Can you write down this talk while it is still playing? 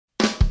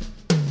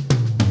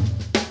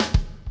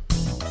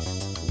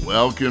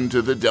Welcome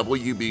to the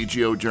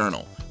WBGO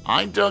Journal.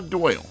 I'm Doug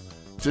Doyle.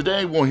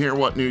 Today we'll hear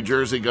what New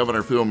Jersey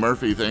Governor Phil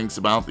Murphy thinks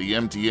about the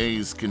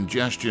MTA's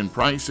congestion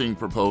pricing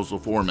proposal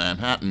for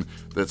Manhattan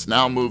that's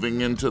now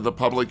moving into the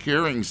public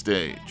hearing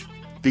stage.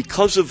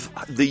 Because of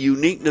the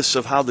uniqueness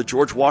of how the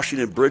George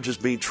Washington Bridge is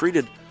being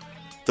treated,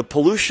 the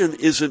pollution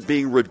isn't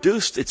being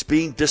reduced, it's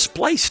being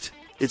displaced.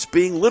 It's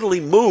being literally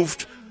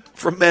moved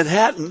from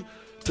Manhattan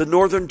to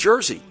northern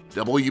Jersey.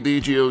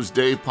 WBGO's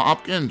Dave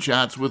Popkin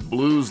chats with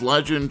blues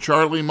legend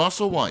Charlie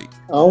Musselwhite.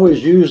 I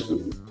always used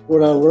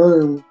what I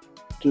learned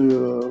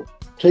to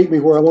take me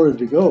where I wanted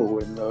to go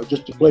and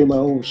just to play my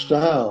own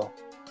style.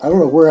 I don't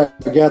know where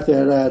I got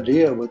that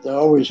idea, but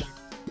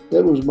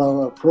that was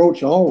my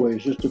approach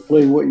always, just to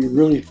play what you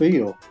really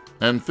feel.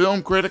 And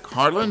film critic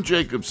Harlan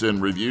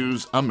Jacobson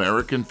reviews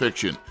American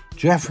fiction.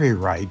 Jeffrey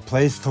Wright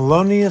plays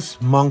Thelonious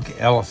Monk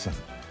Ellison.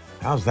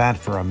 How's that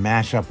for a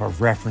mashup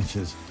of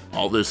references?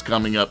 All this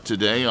coming up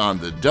today on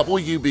the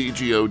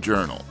WBGO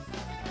Journal.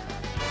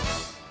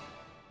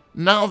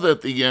 Now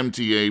that the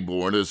MTA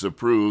board has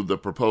approved the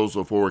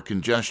proposal for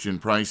congestion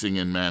pricing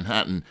in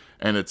Manhattan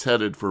and it's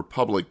headed for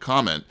public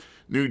comment,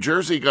 New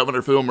Jersey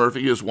Governor Phil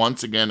Murphy is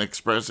once again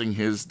expressing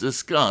his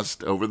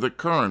disgust over the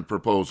current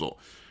proposal.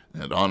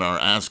 And on our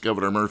Ask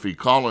Governor Murphy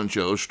call-in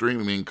show,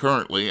 streaming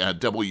currently at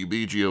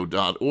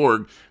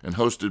WBGO.org and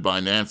hosted by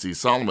Nancy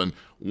Solomon,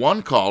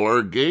 one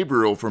caller,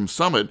 Gabriel from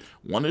Summit,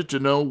 wanted to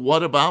know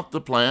what about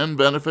the plan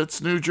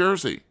benefits New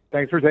Jersey.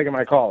 Thanks for taking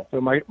my call. So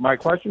my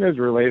question is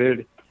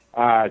related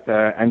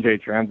to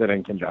NJ Transit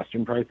and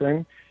congestion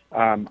pricing.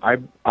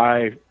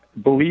 I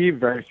believe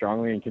very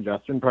strongly in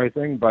congestion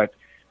pricing, but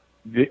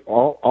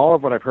all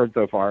of what I've heard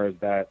so far is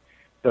that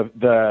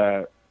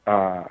the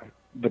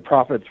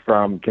profits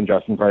from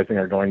congestion pricing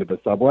are going to the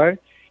subway,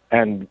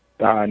 and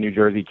New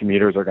Jersey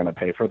commuters are going to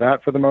pay for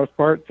that for the most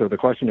part. So the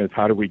question is,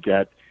 how do we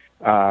get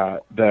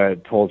the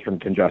tolls from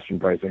congestion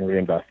pricing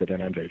reinvested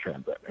in NJ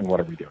Transit, and what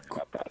are we doing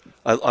about that?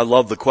 I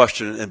love the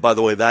question, and by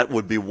the way, that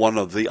would be one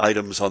of the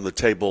items on the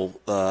table.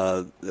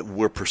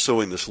 We're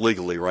pursuing this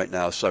legally right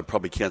now, so I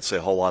probably can't say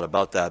a whole lot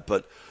about that,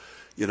 but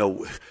you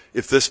know,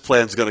 if this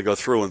plan's going to go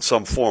through in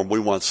some form, we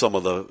want some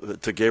of the,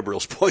 to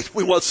Gabriel's point,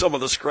 we want some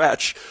of the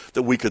scratch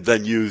that we could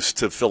then use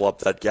to fill up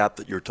that gap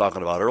that you're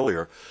talking about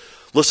earlier.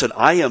 Listen,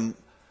 I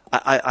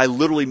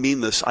literally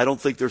mean this. I don't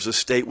think there's a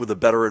state with a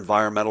better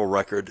environmental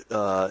record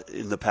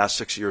in the past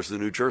 6 years than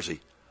New Jersey.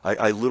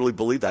 I literally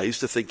believe that. I used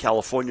to think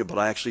California, but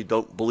I actually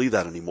don't believe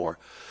that anymore.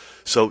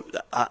 So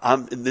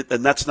and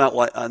that's not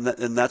like,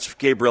 and that's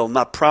Gabriel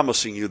not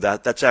promising you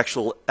that. That's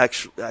actually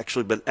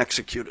been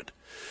executed.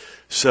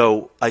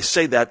 So I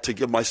say that to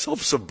give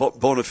myself some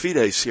bona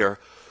fides here.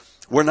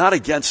 We're not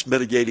against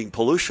mitigating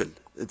pollution.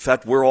 In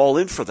fact, we're all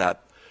in for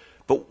that.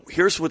 But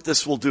here's what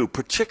this will do,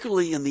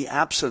 particularly in the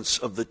absence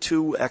of the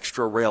 2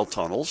 extra rail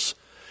tunnels,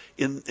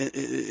 in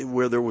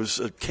where there was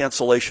a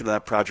cancellation of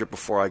that project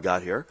before I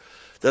got here.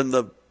 Then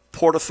the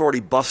Port Authority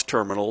bus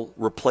terminal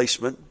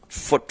replacement,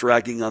 foot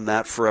dragging on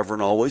that forever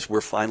and always. We're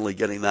finally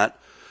getting that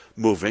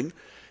moving.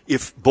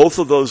 If both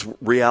of those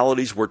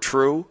realities were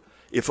true,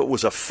 if it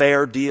was a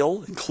fair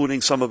deal,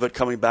 including some of it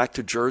coming back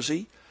to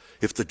Jersey,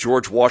 if the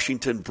George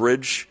Washington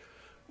Bridge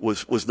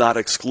was not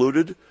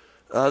excluded,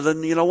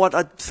 then you know what?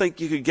 I think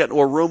you could get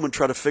into a room and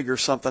try to figure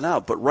something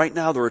out. But right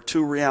now there are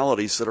 2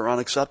 realities that are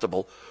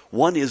unacceptable.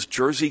 One is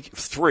Jersey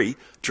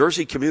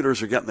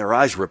commuters are getting their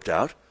eyes ripped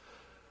out.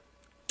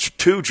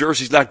 2,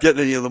 Jersey's not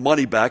getting any of the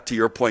money back, to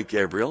your point,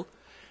 Gabriel.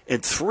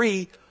 And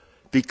 3,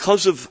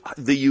 because of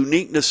the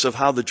uniqueness of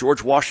how the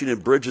George Washington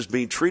Bridge is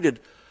being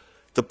treated,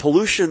 the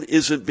pollution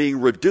isn't being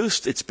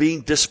reduced, it's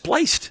being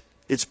displaced.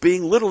 It's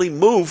being literally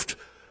moved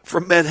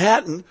from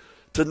Manhattan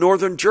to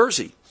northern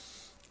Jersey.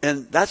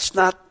 And that's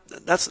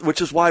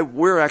which is why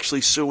we're actually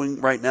suing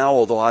right now,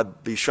 although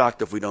I'd be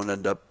shocked if we don't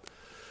end up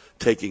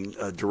taking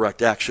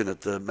direct action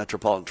at the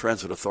Metropolitan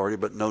Transit Authority,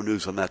 but no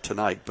news on that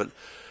tonight. But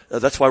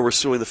that's why we're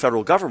suing the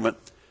federal government,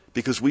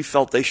 because we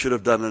felt they should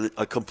have done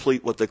a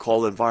complete, what they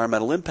call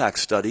environmental impact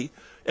study.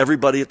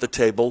 Everybody at the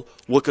table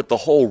look at the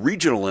whole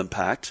regional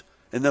impact,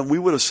 and then we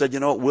would have said, you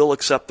know what, we'll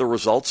accept the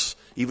results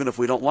even if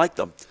we don't like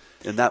them.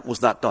 And that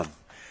was not done.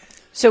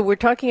 So we're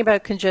talking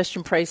about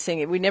congestion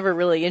pricing. We never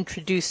really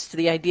introduced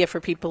the idea for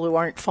people who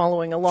aren't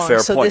following along. Fair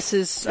so point. This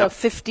is a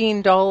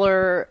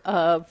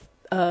 $15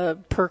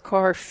 per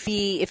car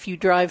fee if you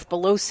drive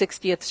below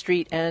 60th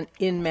Street and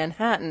in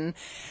Manhattan.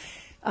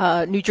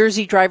 New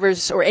Jersey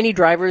drivers or any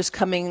drivers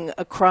coming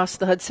across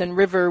the Hudson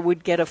River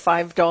would get a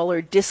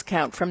 $5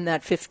 discount from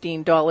that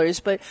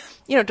 $15. But,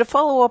 you know, to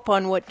follow up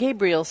on what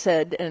Gabriel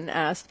said and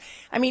asked,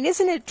 I mean,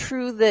 isn't it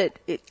true that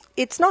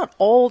it's not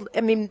all,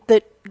 I mean,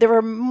 that there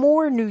are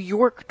more New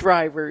York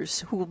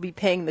drivers who will be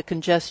paying the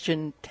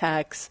congestion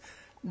tax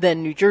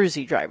than New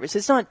Jersey drivers?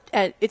 It's not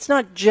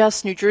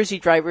just New Jersey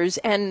drivers,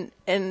 and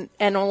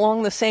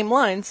along the same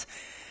lines,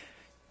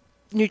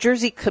 New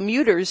Jersey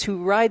commuters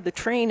who ride the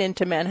train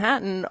into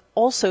Manhattan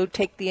also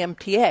take the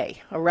MTA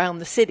around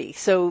the city.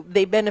 So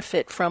they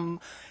benefit from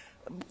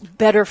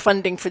better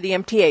funding for the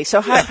MTA.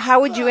 So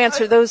how would you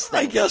answer those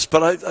things? I guess,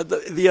 but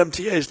the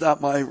MTA is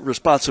not my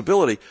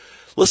responsibility.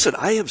 Listen,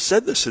 I have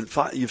said this.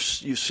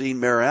 You've seen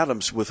Mayor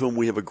Adams, with whom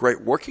we have a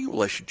great working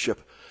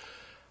relationship.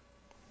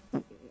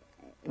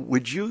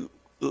 Would you,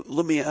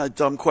 let me ask a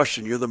dumb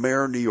question. You're the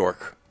mayor of New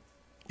York.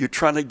 You're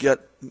trying to get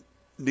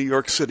New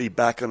York City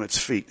back on its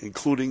feet,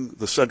 including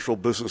the central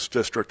business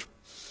district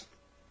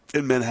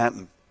in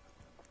Manhattan,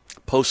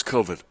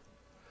 post-COVID.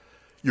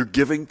 You're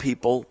giving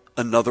people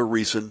another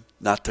reason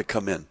not to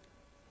come in.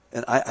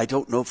 And I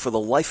don't know for the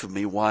life of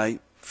me why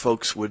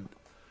folks would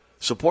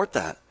support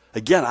that.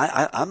 Again,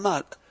 I'm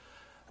not,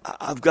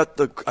 I've got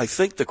I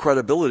think the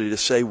credibility to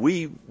say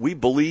we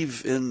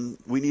believe in,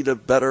 we need a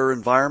better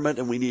environment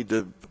and we need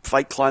to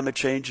fight climate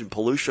change and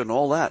pollution and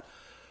all that.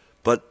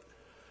 But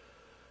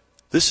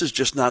this is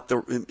just not,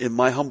 in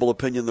my humble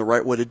opinion, the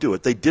right way to do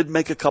it. They did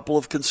make a couple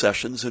of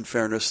concessions, in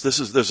fairness.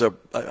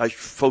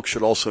 Folks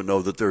should also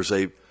know that there's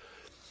a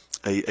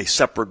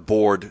separate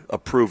board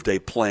approved a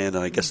plan,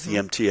 and I guess the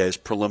MTA has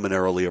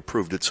preliminarily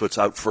approved it, so it's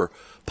out for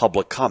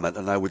public comment.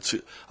 And I would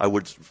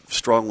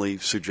strongly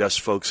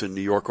suggest folks in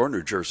New York or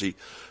New Jersey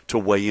to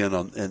weigh in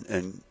on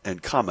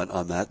and comment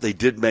on that. They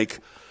did make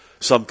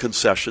some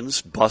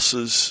concessions.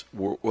 Buses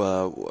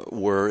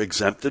were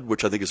exempted,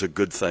 which I think is a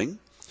good thing.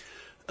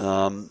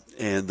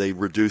 And they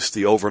reduced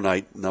the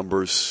overnight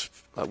numbers.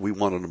 We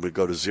wanted them to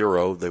go to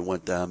zero. They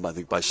went down, I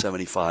think, by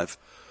 75%.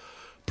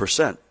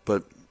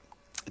 But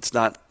it's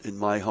not, in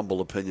my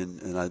humble opinion,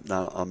 and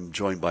I'm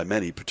joined by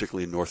many,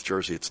 particularly in North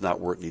Jersey, it's not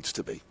where it needs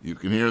to be. You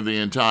can hear the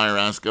entire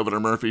Ask Governor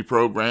Murphy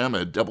program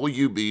at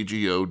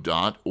WBGO.org.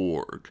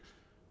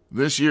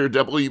 This year,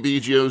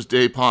 WBGO's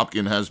Dave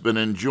Popkin has been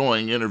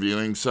enjoying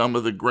interviewing some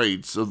of the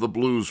greats of the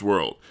blues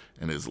world,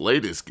 and his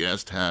latest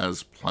guest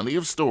has plenty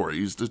of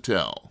stories to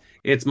tell.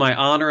 It's my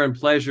honor and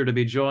pleasure to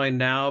be joined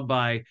now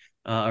by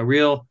a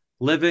real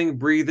living,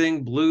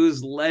 breathing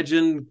blues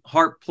legend,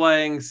 harp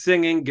playing,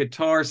 singing,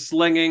 guitar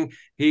slinging.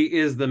 He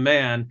is the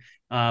man.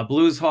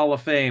 Blues Hall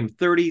of Fame,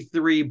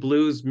 33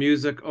 Blues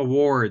Music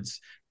Awards,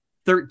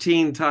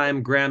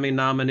 13-time Grammy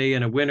nominee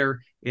and a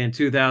winner in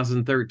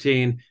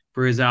 2013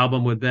 for his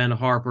album with Ben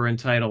Harper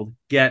entitled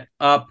Get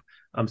Up.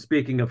 I'm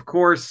speaking, of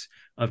course,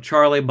 of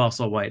Charlie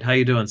Musselwhite. How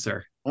you doing,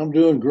 sir? I'm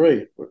doing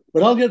great,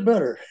 but I'll get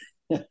better.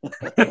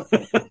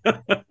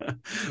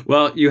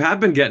 Well, you have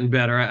been getting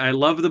better. I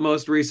love the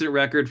most recent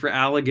record for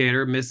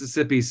Alligator,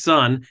 Mississippi's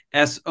Son,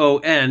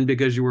 SON,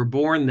 because you were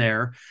born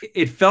there.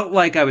 It felt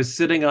like I was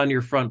sitting on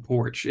your front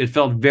porch. It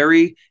felt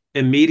very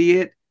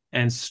immediate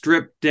and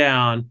stripped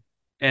down,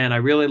 and I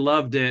really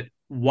loved it.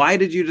 Why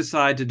did you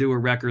decide to do a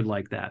record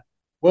like that?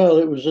 Well,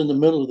 it was in the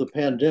middle of the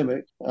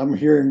pandemic. I'm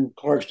here in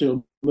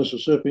Clarksdale,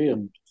 Mississippi,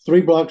 and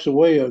 3 blocks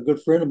away, a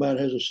good friend of mine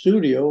has a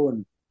studio,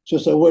 and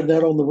since I wasn't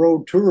out on the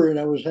road touring,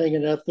 I was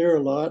hanging out there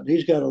a lot.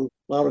 He's got a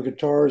lot of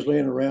guitars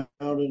laying around,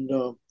 and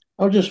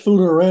I was just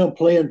fooling around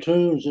playing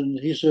tunes. And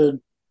he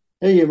said,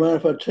 "Hey, you mind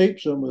if I tape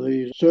some of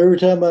these?" So every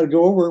time I'd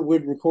go over,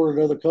 we'd record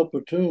another couple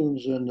of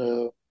tunes. And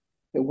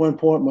at one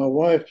point, my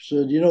wife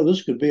said,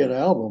 "This could be an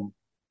album."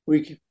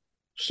 We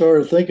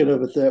started thinking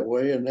of it that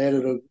way, and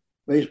added a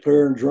bass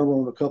player and drummer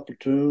on a couple of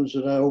tunes,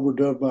 and I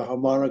overdubbed my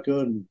harmonica,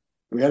 and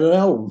we had an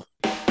album.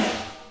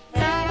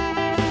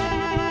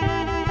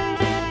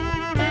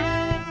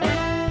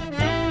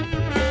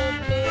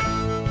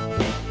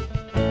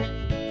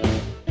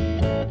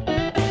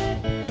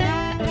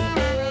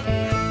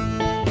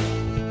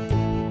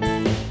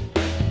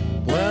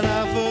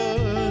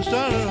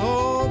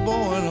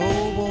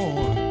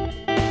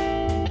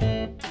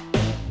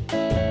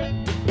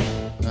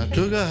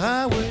 Took a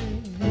highway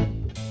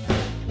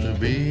to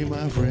be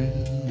my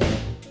friend,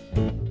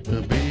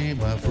 to be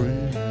my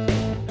friend.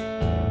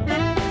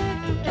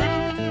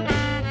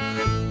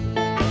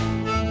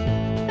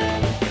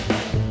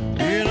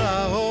 In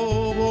a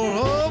hobo,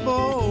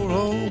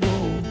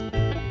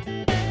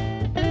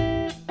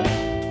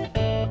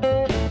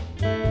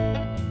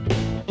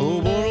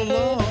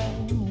 along,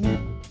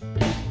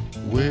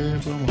 away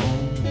from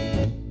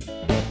home,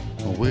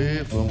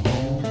 away from home.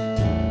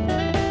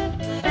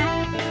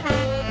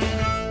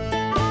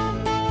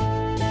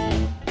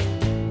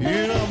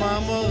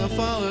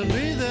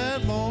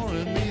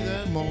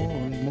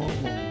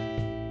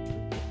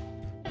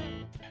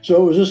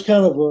 So it was just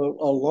kind of a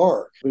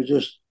lark. It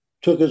just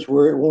took us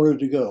where it wanted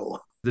to go.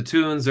 The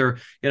tunes are,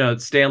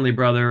 Stanley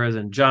Brothers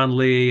and John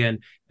Lee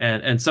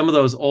and some of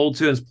those old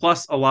tunes,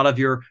 plus a lot of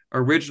your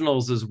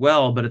originals as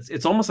well. But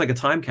it's almost like a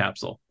time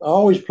capsule. I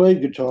always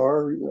played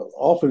guitar,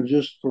 often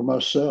just for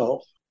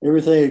myself.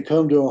 Everything had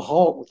come to a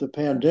halt with the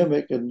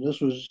pandemic, and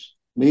this was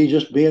me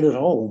just being at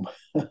home,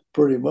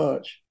 pretty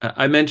much.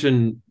 I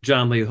mentioned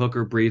John Lee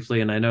Hooker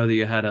briefly, and I know that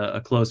you had a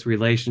close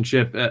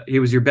relationship. He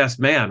was your best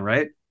man,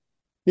 right?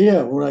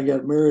 Yeah, when I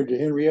got married to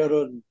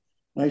Henrietta in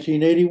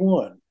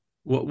 1981.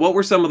 What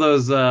were some of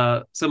those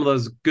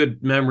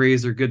good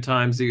memories or good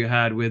times that you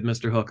had with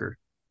Mr. Hooker?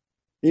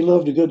 He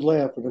loved a good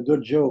laugh and a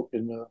good joke,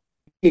 and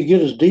he could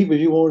get as deep as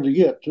you wanted to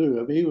get, too.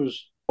 I mean, he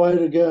was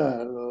quite a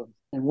guy,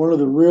 and one of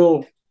the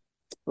real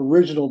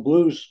original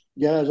blues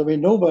guys. I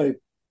mean, nobody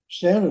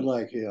sounded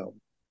like him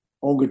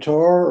on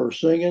guitar or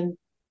singing.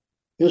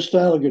 His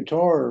style of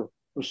guitar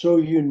was so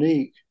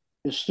unique.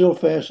 It still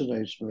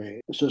fascinates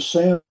me. It's a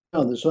sound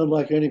that's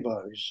unlike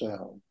anybody's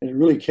sound. And it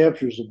really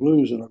captures the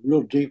blues in a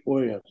real deep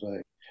way, I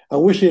think. I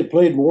wish he had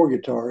played more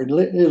guitar. In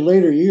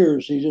later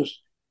years, he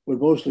just would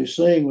mostly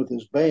sing with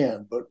his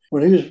band. But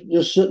when he was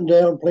just sitting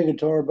down playing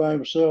guitar by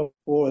himself,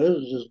 boy, it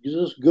was just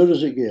as good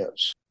as it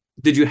gets.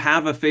 Did you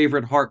have a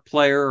favorite harp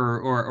player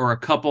or a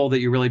couple that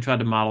you really tried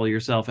to model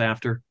yourself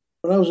after?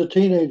 When I was a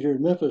teenager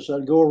in Memphis,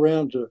 I'd go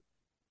around to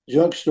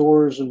junk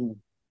stores and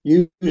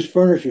used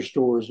furniture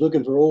stores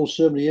looking for old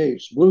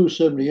 78s, blue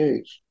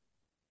 78s.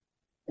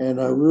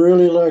 And I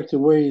really liked the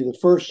way the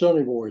first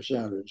Sonny Boy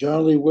sounded,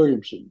 John Lee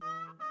Williamson.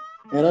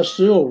 And I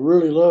still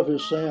really love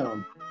his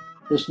sound.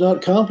 It's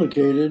not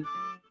complicated,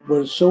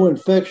 but it's so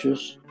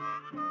infectious.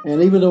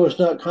 And even though it's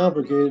not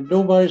complicated,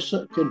 nobody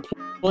can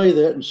play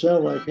that and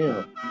sound like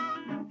him.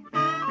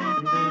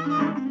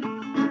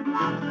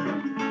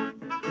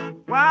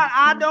 Well,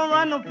 I don't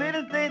run no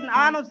filling station,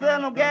 I don't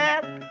sell no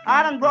gas.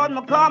 I done brought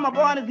my car, my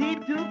boy, this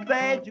heat too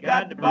fast. You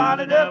got to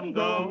bonnet up and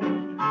go.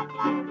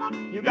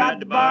 You got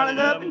to bonnet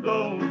up and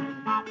go.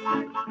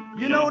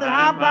 You know the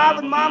high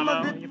powered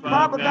mama that your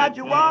papa got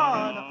you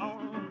on.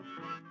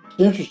 It's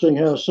interesting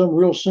how some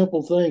real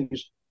simple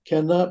things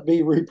cannot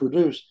be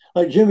reproduced.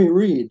 Like Jimmy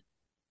Reed,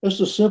 that's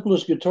the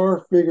simplest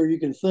guitar figure you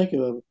can think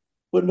of,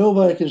 but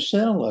nobody can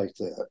sound like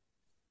that.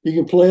 You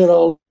can play it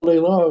all day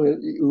long, it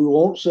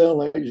won't sound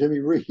like Jimmy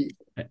Reed.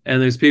 And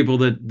there's people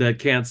that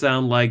can't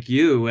sound like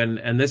you,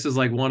 and this is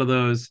like one of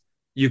those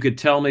you could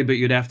tell me but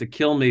you'd have to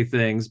kill me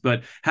things.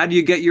 But how do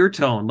you get your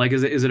tone? Like,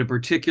 is it a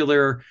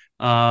particular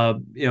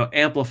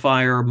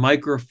amplifier,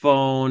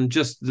 microphone,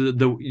 just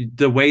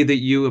the way that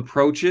you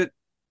approach it?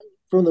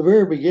 From the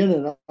very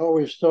beginning, I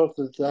always thought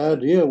that the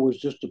idea was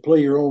just to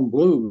play your own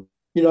blues.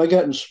 I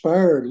got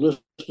inspired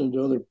listening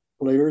to other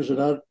players,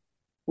 and I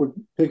would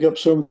pick up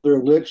some of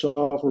their licks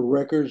off of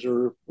records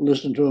or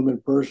listen to them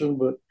in person.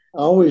 But I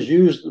always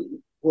used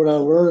what I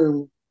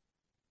learned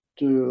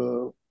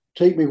to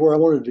take me where I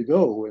wanted to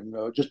go, and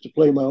just to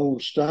play my own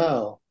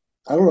style.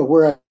 I don't know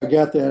where I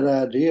got that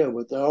idea,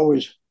 but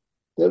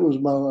that was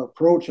my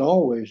approach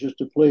always, just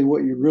to play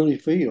what you really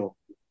feel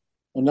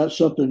and not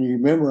something you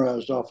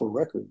memorized off a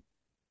record.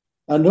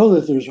 I know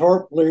that there's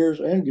harp players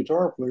and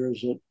guitar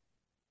players that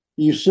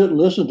you sit and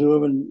listen to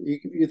them and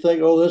you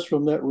think, oh, that's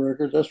from that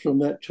record, that's from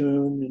that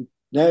tune, and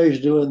now he's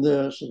doing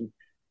this, and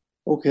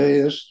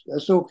okay,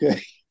 that's okay.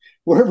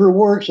 Whatever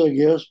works, I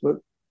guess, but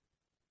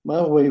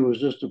my way was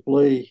just to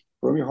play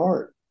from your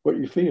heart, what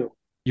you feel.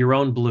 Your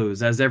own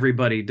blues, as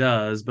everybody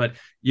does, but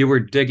you were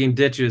digging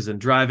ditches and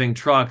driving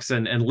trucks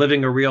and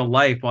living a real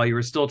life while you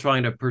were still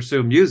trying to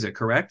pursue music,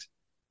 correct?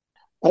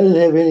 I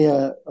didn't have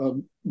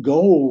any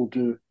goal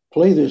to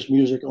play this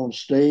music on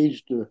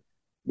stage, to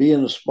be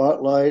in the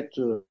spotlight,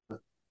 to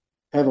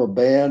have a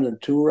band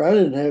and tour. I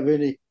didn't have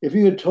any. If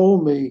you had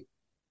told me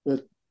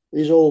that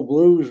these old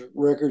blues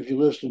records you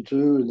listen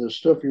to and the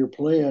stuff you're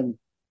playing,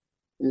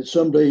 that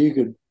someday you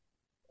could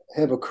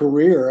have a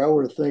career, I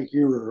would have think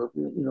you were,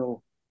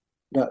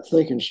 not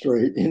thinking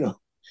straight,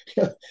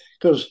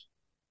 because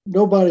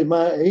nobody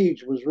my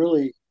age was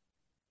really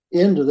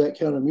into that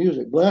kind of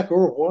music, black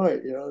or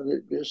white.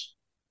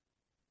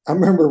 I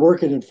remember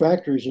working in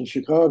factories in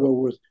Chicago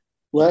with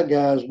black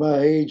guys my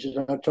age,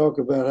 and I talk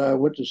about how I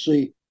went to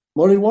see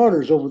Muddy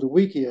Waters over the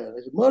weekend.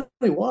 I said,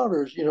 Muddy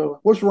Waters,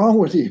 what's wrong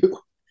with you?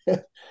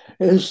 And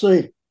they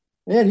say,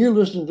 man, you're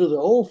listening to the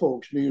old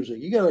folks' music.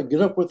 You got to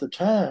get up with the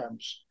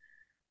times.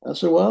 I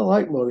said, well, I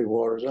like Muddy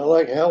Waters. I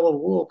like Howlin'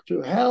 Wolf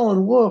too.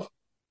 Howlin' Wolf,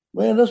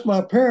 man, that's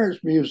my parents'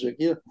 music.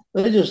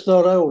 They just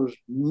thought I was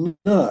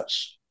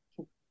nuts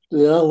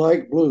that I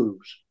like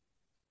blues.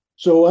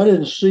 So I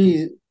didn't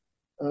see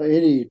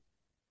any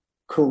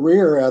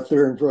career out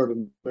there in front of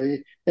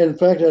me. And in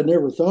fact, I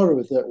never thought of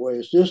it that way.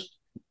 It's just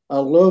I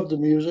loved the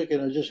music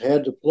and I just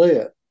had to play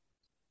it.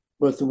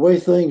 But the way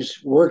things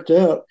worked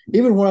out,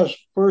 even when I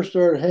first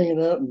started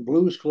hanging out in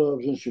blues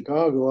clubs in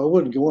Chicago, I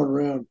wasn't going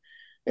around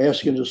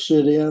asking to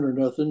sit in or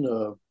nothing.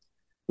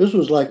 This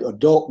was like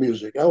adult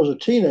music. I was a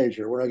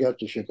teenager when I got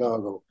to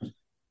Chicago.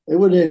 There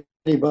wasn't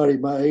anybody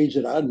my age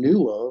that I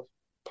knew of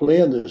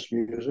playing this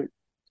music.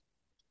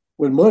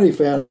 When Muddy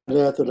found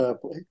out that I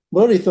played,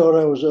 Muddy thought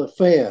I was a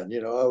fan.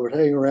 I would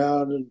hang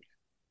around and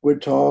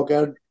we'd talk.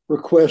 I'd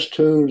request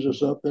tunes or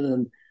something.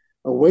 And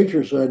a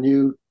waitress I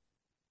knew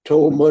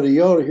told Muddy,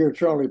 you ought to hear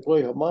Charlie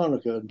play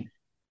harmonica. And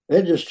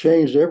that just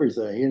changed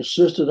everything. He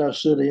insisted I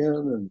sit in,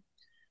 and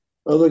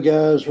other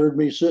guys heard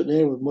me sitting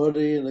in with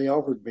Muddy and they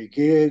offered me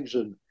gigs,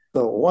 and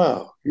thought,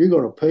 wow, you're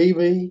going to pay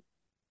me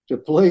to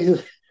play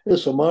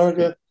this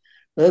harmonica?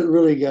 That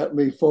really got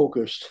me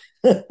focused.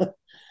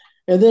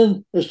 And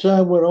then as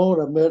time went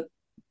on, I met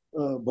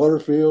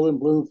Butterfield and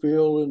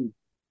Bloomfield and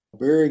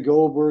Barry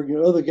Goldberg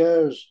and other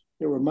guys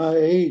that were my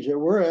age that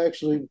were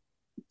actually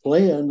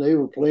playing. They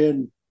were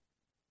playing,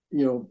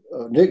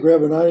 Nick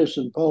Gravenitis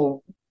and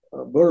Paul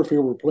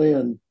Butterfield were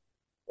playing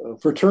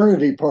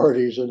fraternity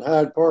parties in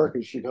Hyde Park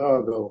in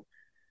Chicago.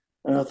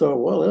 And I thought,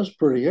 well, that's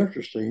pretty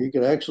interesting. You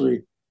could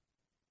actually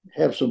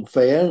have some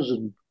fans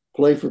and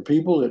play for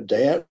people that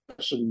dance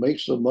and make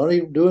some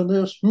money doing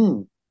this.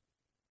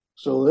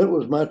 So that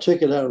was my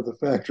ticket out of the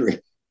factory.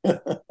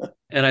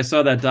 And I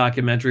saw that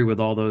documentary with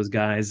all those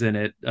guys in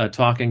it,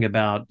 talking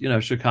about,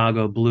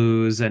 Chicago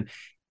blues. And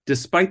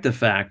despite the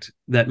fact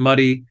that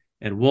Muddy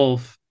and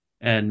Wolf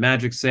and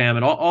Magic Sam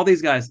and all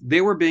these guys,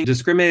 they were being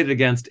discriminated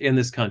against in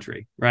this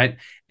country, right?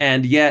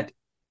 And yet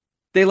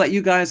they let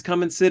you guys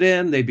come and sit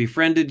in. They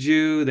befriended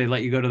you. They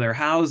let you go to their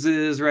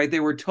houses, right? They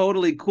were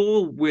totally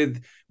cool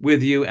with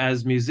you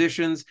as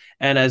musicians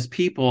and as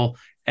people.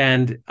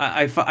 And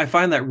I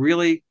find that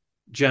really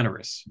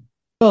generous.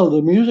 Well,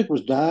 the music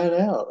was dying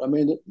out. I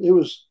mean, it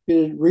was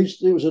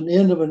an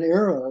end of an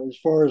era as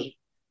far as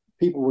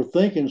people were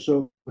thinking.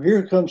 So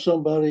here comes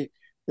somebody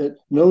that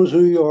knows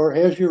who you are,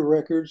 has your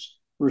records,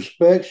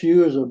 respects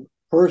you as a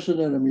person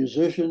and a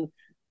musician.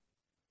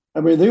 I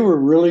mean, they were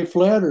really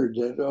flattered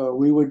that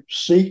we would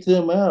seek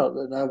them out.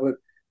 And I would,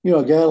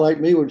 a guy like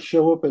me would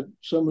show up at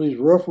some of these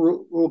rough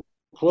little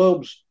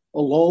clubs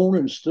alone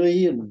and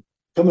stay. And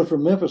coming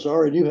from Memphis, I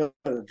already knew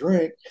how to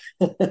drink.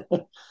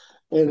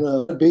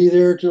 And be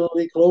there till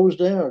they closed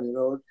down.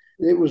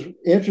 It was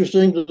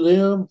interesting to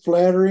them,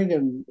 flattering,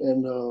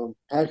 and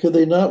how could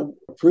they not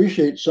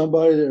appreciate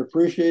somebody that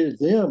appreciated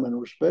them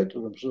and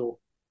respected them? So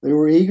they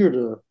were eager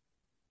to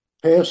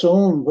pass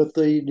on what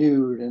they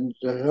knew and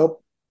to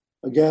help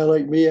a guy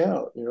like me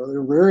out.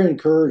 They're very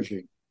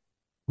encouraging.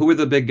 Who were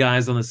the big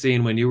guys on the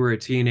scene when you were a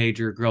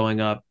teenager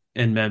growing up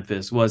in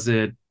Memphis? Was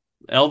it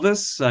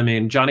Elvis? I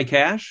mean, Johnny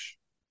Cash?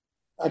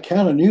 I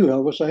kind of knew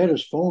Elvis. I had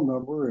his phone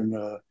number,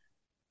 and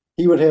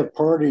he would have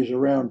parties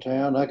around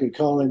town. I could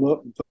call him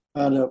up and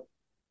find out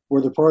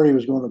where the party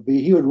was going to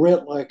be. He would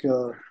rent like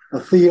a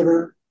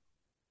theater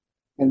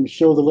and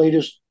show the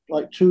latest,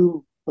 like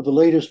 2 of the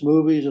latest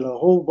movies and a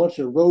whole bunch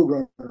of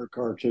Roadrunner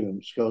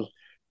cartoons because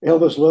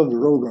Elvis loved the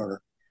Roadrunner.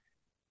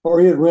 Or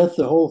he'd rent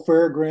the whole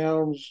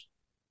fairgrounds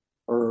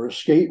or a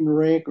skating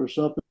rink or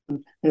something,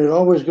 and it'd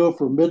always go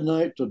from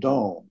midnight to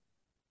dawn.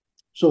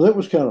 So that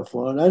was kind of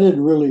fun.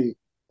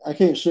 I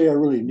can't say I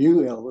really knew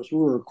Elvis. We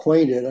were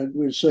acquainted.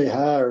 We'd say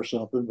hi or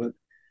something, but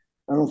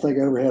I don't think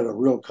I ever had a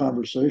real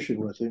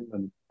conversation with him.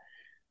 And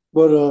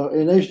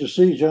I used to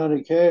see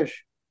Johnny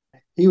Cash.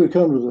 He would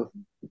come to the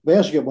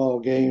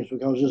basketball games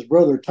because his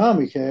brother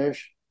Tommy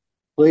Cash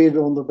played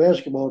on the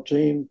basketball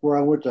team where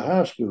I went to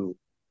high school.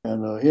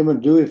 And him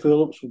and Dewey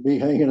Phillips would be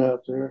hanging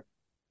out there.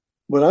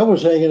 But I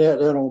was hanging out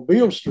down on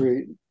Beale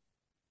Street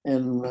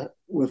and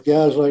with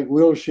guys like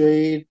Will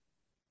Shade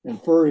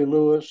and Furry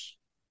Lewis,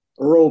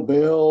 Earl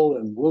Bell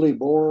and Willie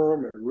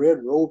Borum and Red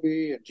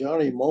Roby and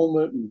Johnny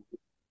Moment and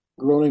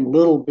a girl named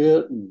Little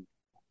Bit and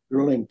a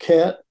girl named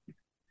Cat,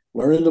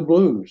 learning the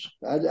blues.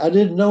 I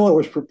didn't know I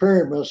was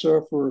preparing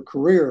myself for a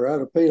career. I'd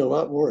have paid a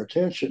lot more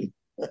attention.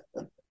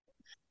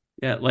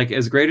 Yeah, like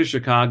as great as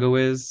Chicago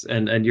is,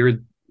 and you're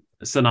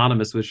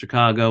synonymous with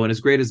Chicago, and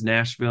as great as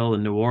Nashville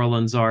and New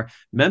Orleans are,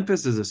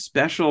 Memphis is a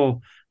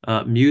special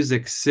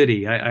music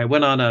city. I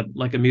went on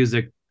a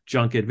music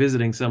junket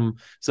visiting some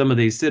of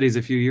these cities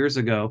a few years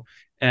ago,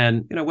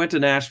 and went to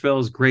Nashville, it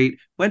was great,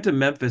 went to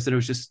Memphis, and it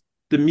was just,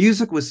 the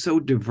music was so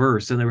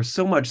diverse and there was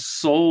so much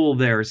soul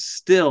there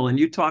still. And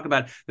you talk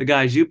about the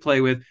guys you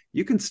play with,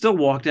 you can still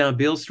walk down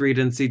Beale Street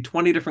and see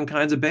 20 different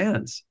kinds of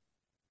bands.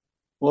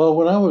 Well,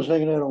 when I was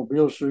hanging out on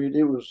Beale Street,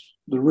 it was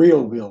the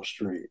real Beale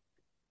Street.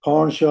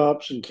 Pawn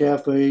shops and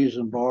cafes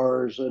and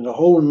bars and the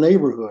whole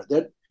neighborhood.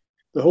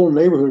 The whole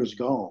neighborhood is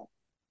gone.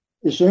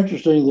 It's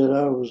interesting that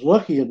I was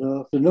lucky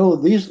enough to know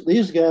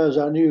these guys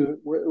I knew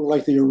were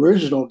like the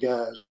original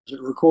guys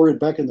that recorded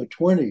back in the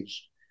 1920s.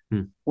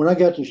 When I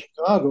got to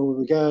Chicago,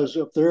 the guys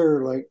up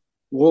there like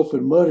Wolf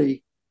and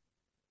Muddy,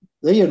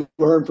 they had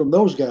learned from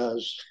those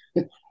guys.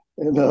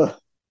 And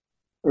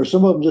or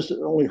some of them just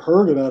only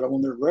heard about them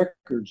on their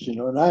records,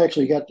 and I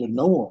actually got to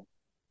know them.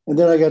 And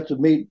then I got to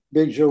meet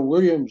Big Joe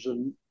Williams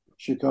in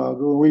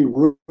Chicago, and we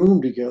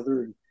roomed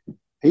together. And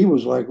he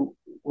was like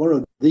one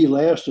of the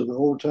last of the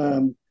old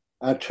time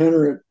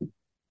itinerant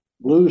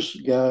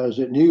blues guys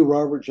that knew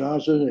Robert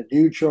Johnson and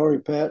knew Charlie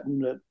Patton.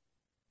 That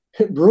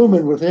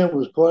rooming with him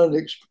was quite an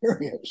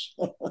experience.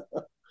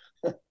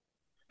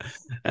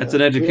 That's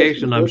an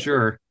education, I'm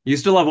sure. You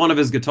still have one of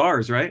his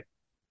guitars, right?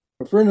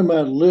 A friend of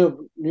mine lived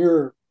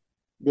near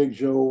Big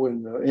Joe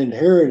and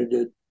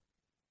inherited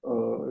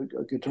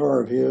a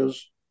guitar of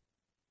his.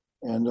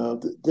 And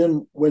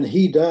then when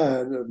he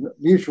died, a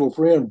mutual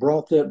friend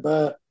brought that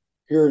by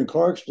here in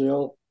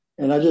Clarksdale,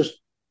 and I just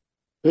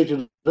picked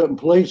it up and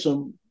played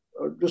some.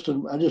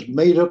 I just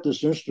made up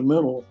this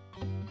instrumental.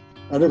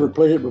 I never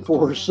played it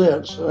before or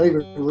since. I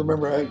don't even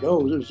remember how it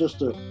goes. It was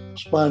just a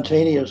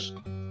spontaneous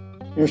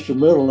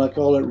instrumental, and I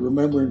call it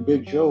Remembering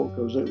Big Joe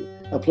because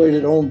I played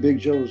it on Big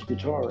Joe's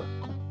guitar.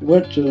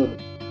 Went to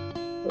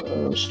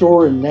a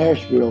store in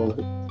Nashville.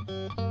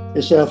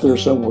 It's out there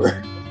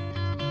somewhere.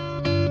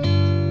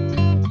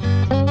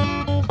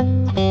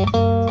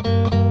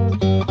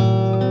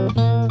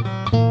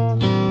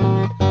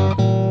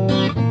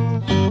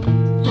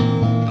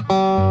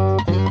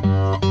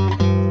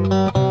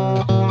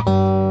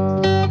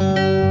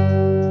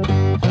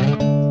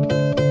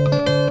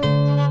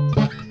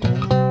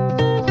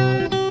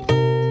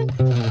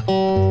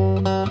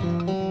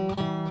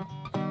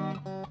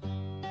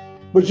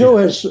 But Joe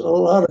has a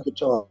lot of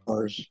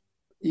guitars.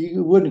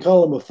 You wouldn't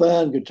call them a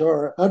fine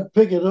guitar. I'd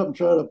pick it up and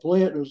try to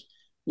play it.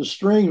 The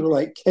strings were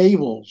like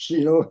cables,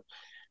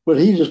 but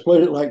he just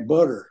played it like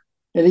butter.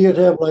 And he'd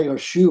have like a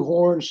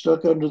shoehorn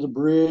stuck under the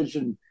bridge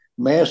and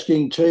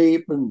masking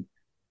tape and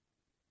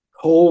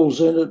holes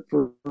in it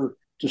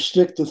to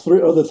stick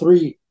the other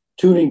three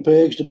tuning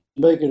pegs to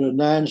make it a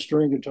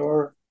 9-string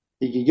guitar.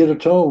 He could get a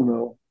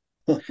tone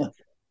though.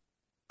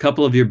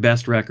 Couple of your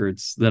best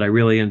records that I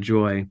really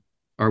enjoy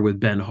are with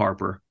Ben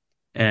Harper.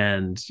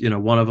 And,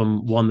 one of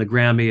them won the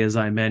Grammy, as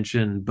I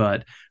mentioned,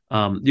 but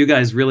you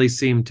guys really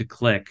seem to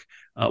click.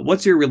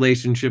 What's your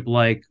relationship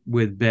like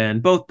with Ben,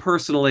 both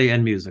personally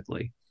and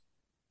musically?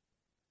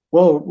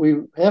 Well, we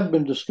have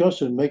been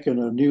discussing making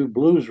a new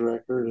blues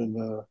record,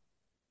 and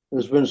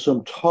there's been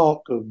some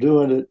talk of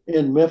doing it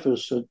in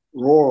Memphis at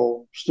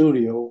Royal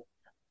Studio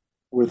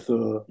with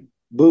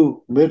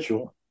Boo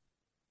Mitchell.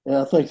 And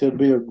I think that'd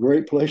be a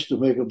great place to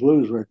make a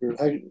blues record.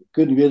 I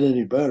couldn't get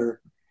any better.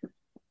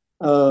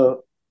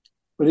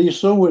 But he's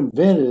so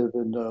inventive,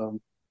 and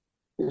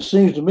it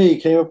seems to me he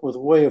came up with a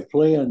way of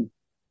playing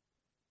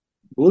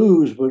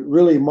blues, but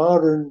really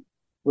modern,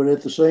 but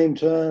at the same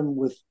time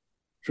with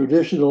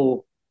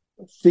traditional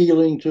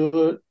feeling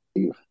to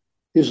it.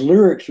 His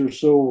lyrics are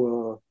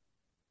so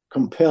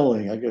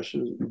compelling, I guess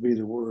would be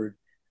the word.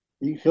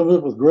 He comes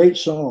up with great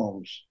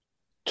songs.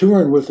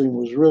 Touring with him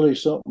was really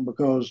something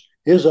because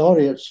his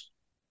audience,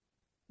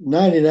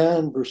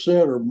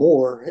 99% or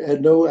more,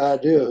 had no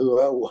idea who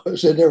I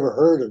was. They never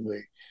heard of me.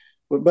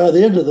 But by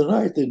the end of the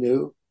night, they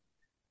knew.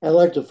 I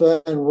like to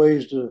find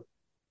ways to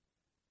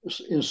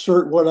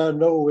insert what I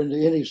know into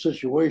any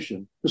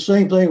situation. The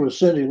same thing with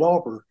Cyndi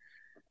Lauper.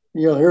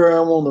 Here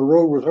I am on the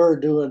road with her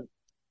doing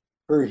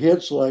her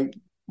hits like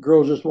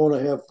Girls Just Want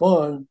to Have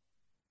Fun.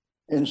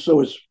 And so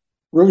it's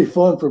really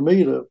fun for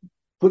me to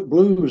put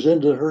blues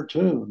into her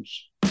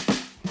tunes.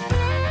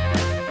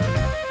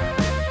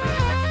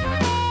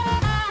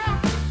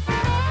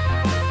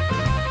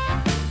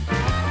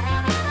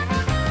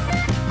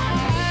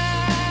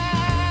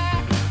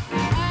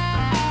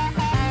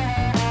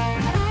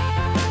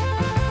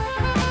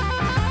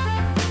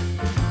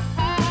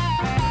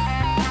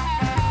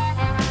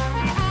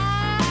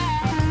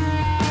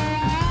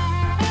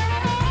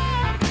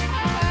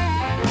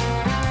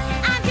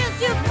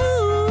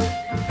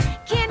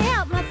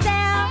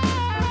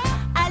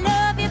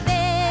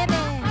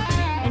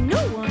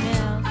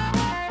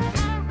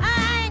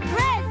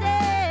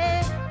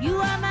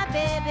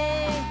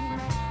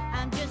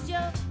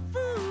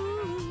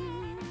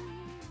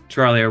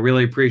 Charlie, I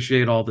really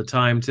appreciate all the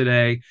time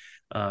today.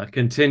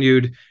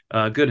 Continued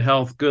good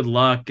health, good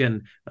luck,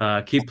 and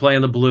keep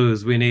playing the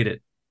blues. We need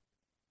it.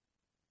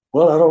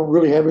 Well, I don't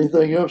really have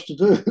anything else to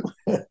do.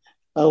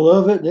 I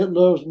love it, and it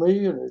loves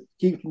me, and it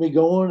keeps me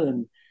going,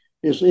 and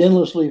it's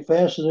endlessly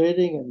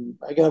fascinating, and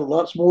I got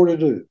lots more to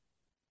do.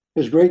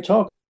 It's great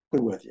talking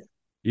with you.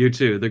 You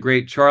too, the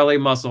great Charlie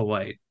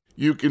Musselwhite.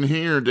 You can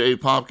hear Dave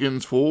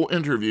Popkin's full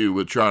interview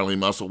with Charlie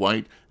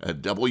Musselwhite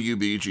at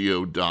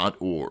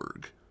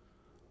WBGO.org.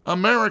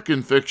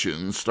 American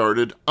Fiction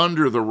started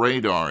under the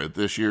radar at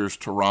this year's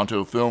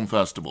Toronto Film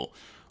Festival,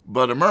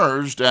 but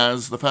emerged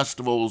as the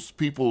festival's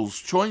People's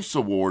Choice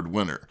Award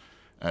winner.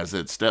 As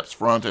it steps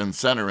front and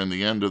center in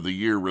the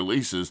end-of-the-year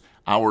releases,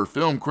 our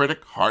film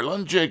critic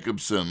Harlan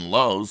Jacobson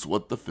loves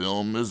what the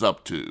film is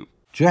up to.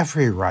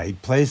 Jeffrey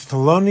Wright plays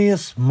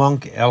Thelonious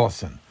Monk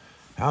Ellison.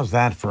 How's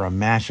that for a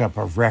mashup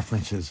of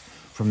references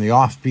from the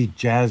offbeat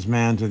jazz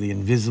man to the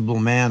Invisible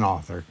Man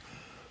author,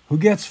 who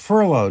gets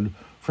furloughed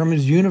from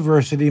his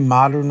university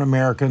modern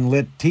American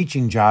lit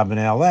teaching job in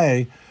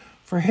L.A.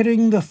 for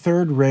hitting the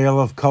third rail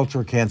of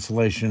culture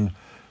cancellation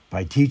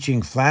by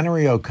teaching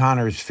Flannery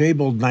O'Connor's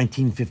fabled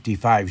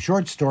 1955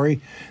 short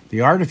story,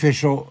 The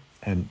Artificial,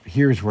 and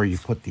here's where you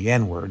put the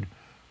N-word.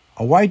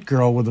 A white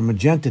girl with a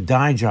magenta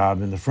dye job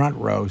in the front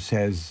row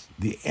says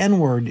the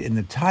N-word in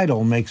the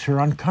title makes her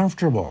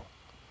uncomfortable.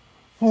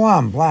 Well,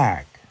 I'm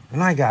black,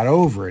 and I got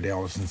over it,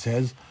 Ellison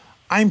says.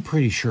 I'm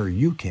pretty sure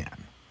you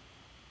can.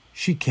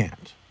 She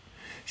can't.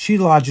 She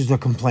lodges a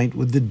complaint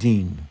with the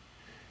dean.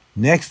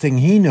 Next thing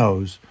he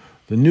knows,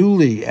 the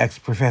newly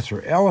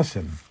ex-Professor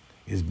Ellison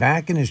is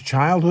back in his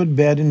childhood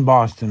bed in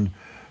Boston,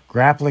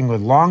 grappling with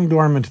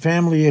long-dormant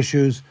family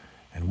issues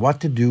and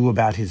what to do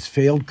about his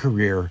failed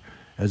career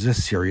as a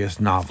serious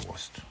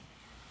novelist.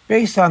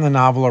 Based on the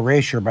novel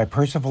Erasure by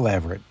Percival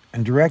Everett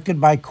and directed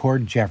by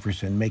Cord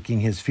Jefferson, making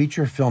his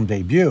feature film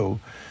debut,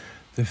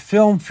 the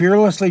film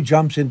fearlessly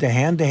jumps into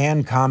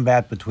hand-to-hand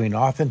combat between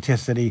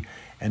authenticity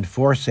and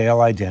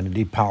for-sale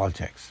identity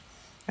politics,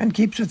 and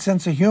keeps its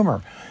sense of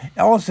humor.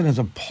 Ellison is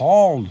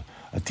appalled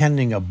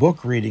attending a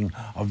book reading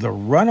of the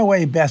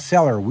runaway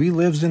bestseller We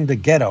Lives in the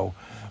Ghetto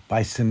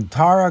by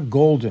Sintara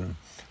Golden,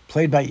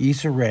 played by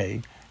Issa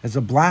Rae, as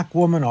a black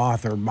woman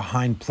author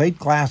behind plate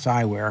glass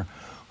eyewear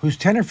who's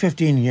 10 or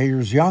 15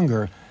 years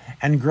younger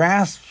and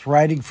grasps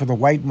writing for the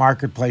white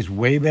marketplace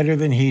way better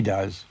than he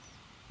does.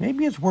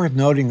 Maybe it's worth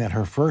noting that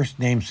her first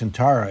name,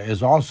 Sintara,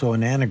 is also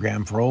an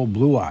anagram for Old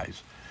Blue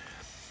Eyes.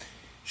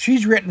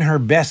 She's written her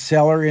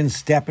bestseller in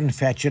Step and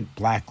Fetch It,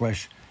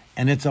 Blacklish,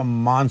 and it's a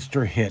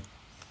monster hit.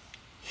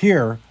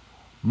 Here,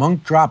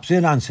 Monk drops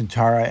in on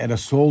Sitara at a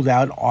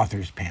sold-out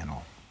authors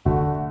panel.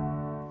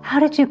 How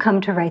did you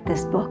come to write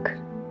this book?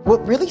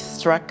 What really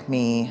struck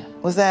me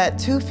was that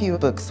too few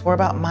books were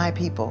about my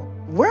people.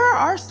 Where are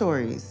our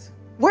stories?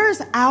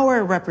 Where's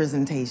our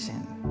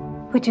representation?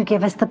 Would you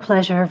give us the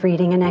pleasure of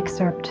reading an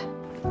excerpt?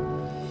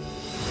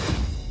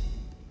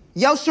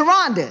 Yo,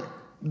 Sharonda,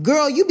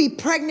 girl, you be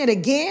pregnant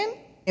again?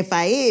 If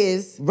I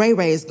is, Ray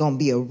Ray is gonna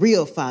be a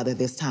real father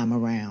this time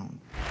around.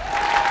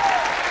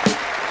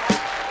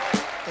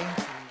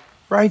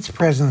 Wright's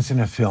presence in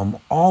a film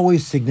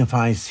always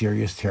signifies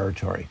serious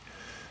territory.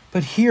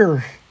 But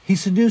here, he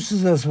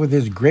seduces us with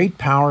his great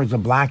power as a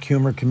black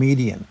humor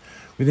comedian,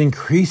 with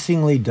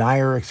increasingly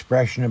dire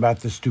expression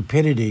about the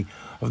stupidity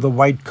of the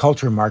white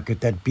culture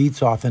market that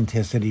beats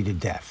authenticity to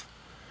death.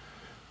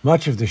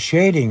 Much of the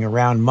shading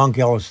around Monk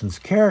Ellison's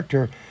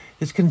character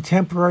is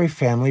contemporary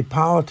family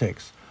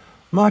politics,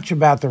 much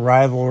about the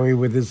rivalry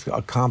with his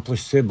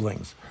accomplished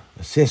siblings,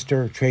 a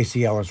sister,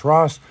 Tracy Ellis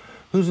Ross,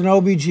 who's an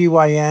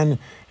OBGYN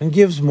and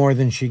gives more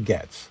than she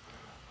gets,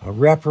 a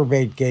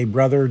reprobate gay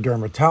brother,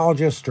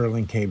 dermatologist,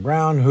 Sterling K.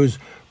 Brown, whose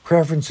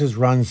preferences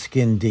run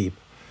skin deep,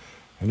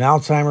 an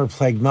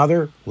Alzheimer-plagued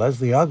mother,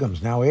 Leslie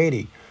Uggams, now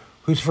 80,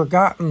 who's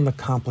forgotten the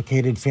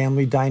complicated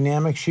family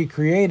dynamic she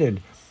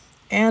created,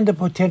 and a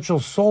potential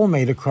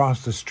soulmate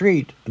across the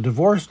street, a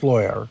divorced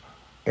lawyer,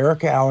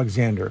 Erica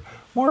Alexander,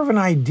 more of an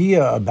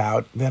idea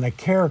about than a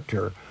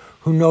character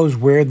who knows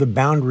where the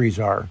boundaries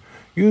are,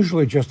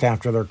 usually just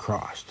after they're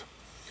crossed.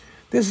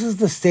 This is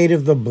the state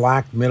of the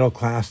black middle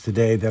class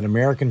today that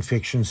American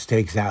fiction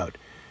stakes out,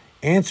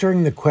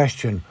 answering the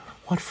question,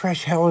 what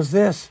fresh hell is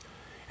this?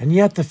 And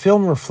yet the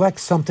film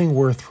reflects something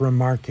worth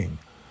remarking.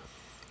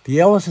 The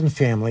Ellison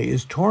family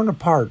is torn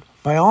apart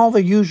by all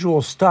the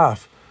usual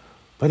stuff,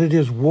 but it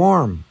is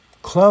warm,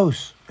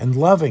 close, and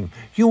loving.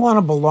 You want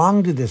to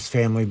belong to this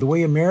family the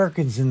way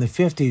Americans in the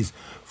 50s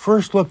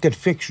first looked at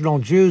fictional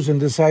Jews and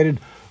decided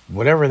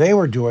whatever they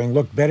were doing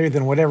looked better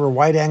than whatever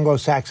white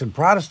Anglo-Saxon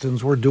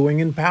Protestants were doing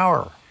in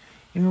power.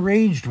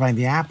 Enraged by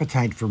the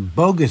appetite for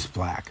bogus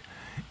black,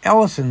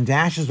 Ellison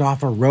dashes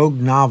off a rogue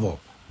novel,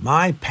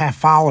 My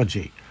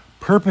Pathology,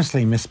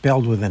 purposely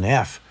misspelled with an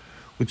F,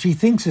 which he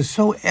thinks is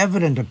so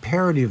evident a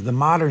parody of the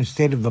modern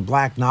state of the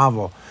black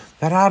novel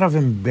that out of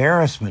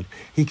embarrassment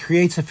he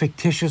creates a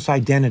fictitious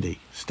identity,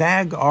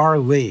 Stagg R.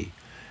 Lee,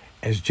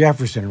 as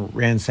Jefferson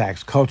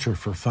ransacks culture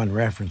for fun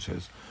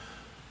references.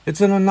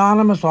 It's an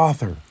anonymous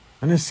author,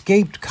 an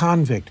escaped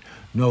convict,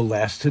 no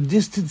less, to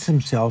distance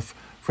himself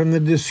from the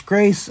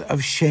disgrace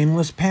of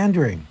shameless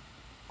pandering.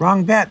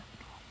 Wrong bet.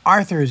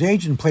 Arthur, his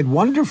agent, played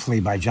wonderfully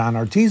by John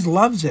Ortiz,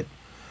 loves it.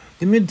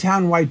 The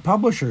Midtown white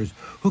publishers,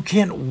 who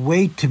can't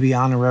wait to be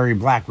honorary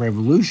black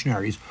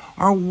revolutionaries,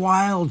 are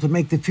wild to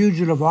make the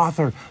fugitive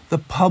author the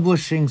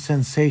publishing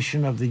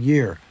sensation of the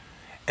year,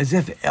 as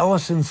if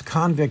Ellison's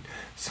convict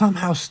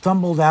somehow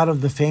stumbled out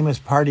of the famous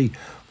party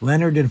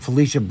Leonard and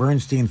Felicia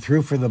Bernstein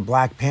threw for the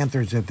Black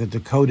Panthers at the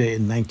Dakota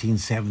in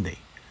 1970.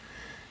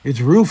 It's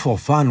rueful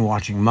fun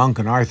watching Monk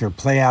and Arthur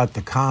play out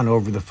the con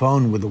over the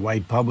phone with the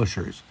white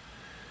publishers.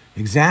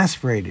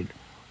 Exasperated,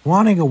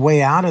 wanting a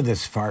way out of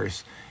this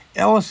farce,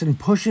 Ellison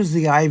pushes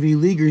the Ivy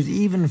Leaguers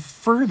even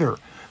further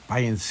by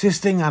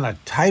insisting on a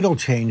title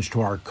change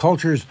to our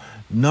culture's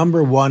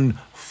 #1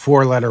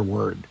 four-letter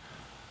word.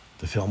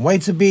 The film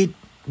waits a beat.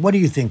 What do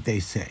you think they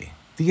say?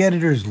 The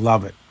editors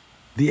love it.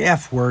 The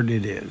F word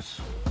it is.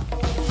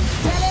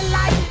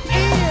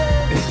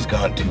 This has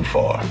gone too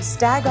far.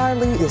 Stagg R.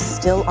 Lee is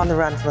still on the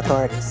run from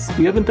authorities.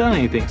 You haven't done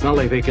anything. It's not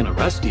like they can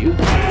arrest you.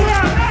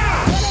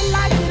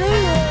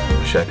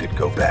 Wish I could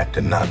go back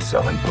to not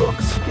selling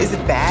books. Is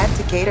it bad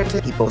to cater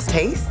to people's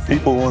tastes?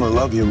 People want to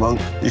love you,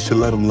 Monk. You should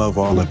let them love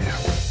all of you.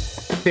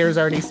 There's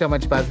already so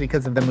much buzz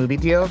because of the movie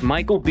deal.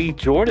 Michael B.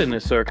 Jordan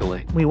is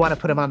circling. We want to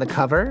put him on the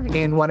cover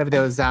in one of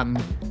those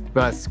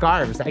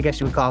scarves, I guess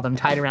you would call them,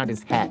 tied around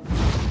his head.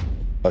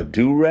 A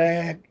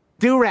do-rag?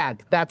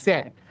 Do-rag, that's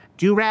it.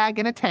 Do-rag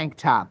and a tank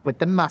top with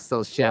the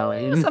muscles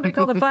showing. Somebody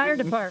call the fire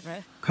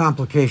department.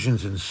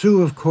 Complications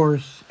ensue, of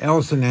course.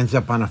 Ellison ends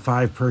up on a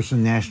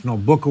 5-person National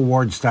Book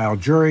Award-style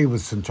jury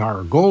with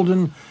Santara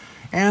Golden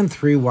and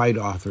 3 white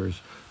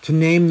authors to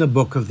name the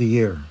book of the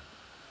year.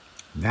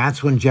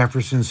 That's when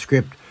Jefferson's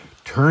script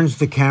turns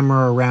the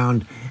camera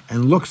around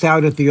and looks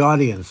out at the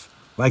audience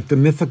like the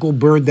mythical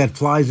bird that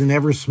flies in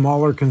ever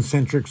smaller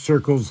concentric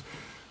circles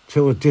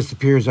till it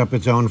disappears up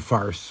its own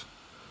farce.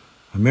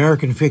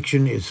 American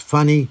fiction is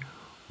funny,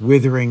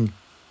 withering,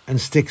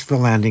 and sticks the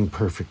landing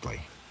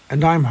perfectly.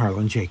 And I'm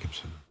Harlan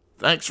Jacobson.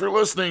 Thanks for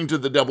listening to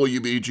the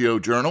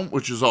WBGO Journal,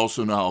 which is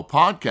also now a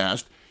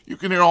podcast. You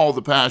can hear all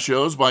the past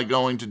shows by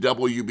going to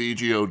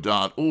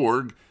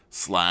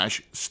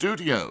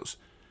wbgo.org/studios.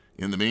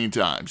 In the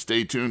meantime,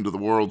 stay tuned to the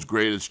world's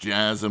greatest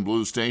jazz and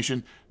blues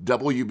station,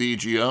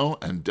 WBGO,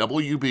 and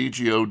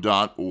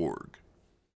WBGO.org.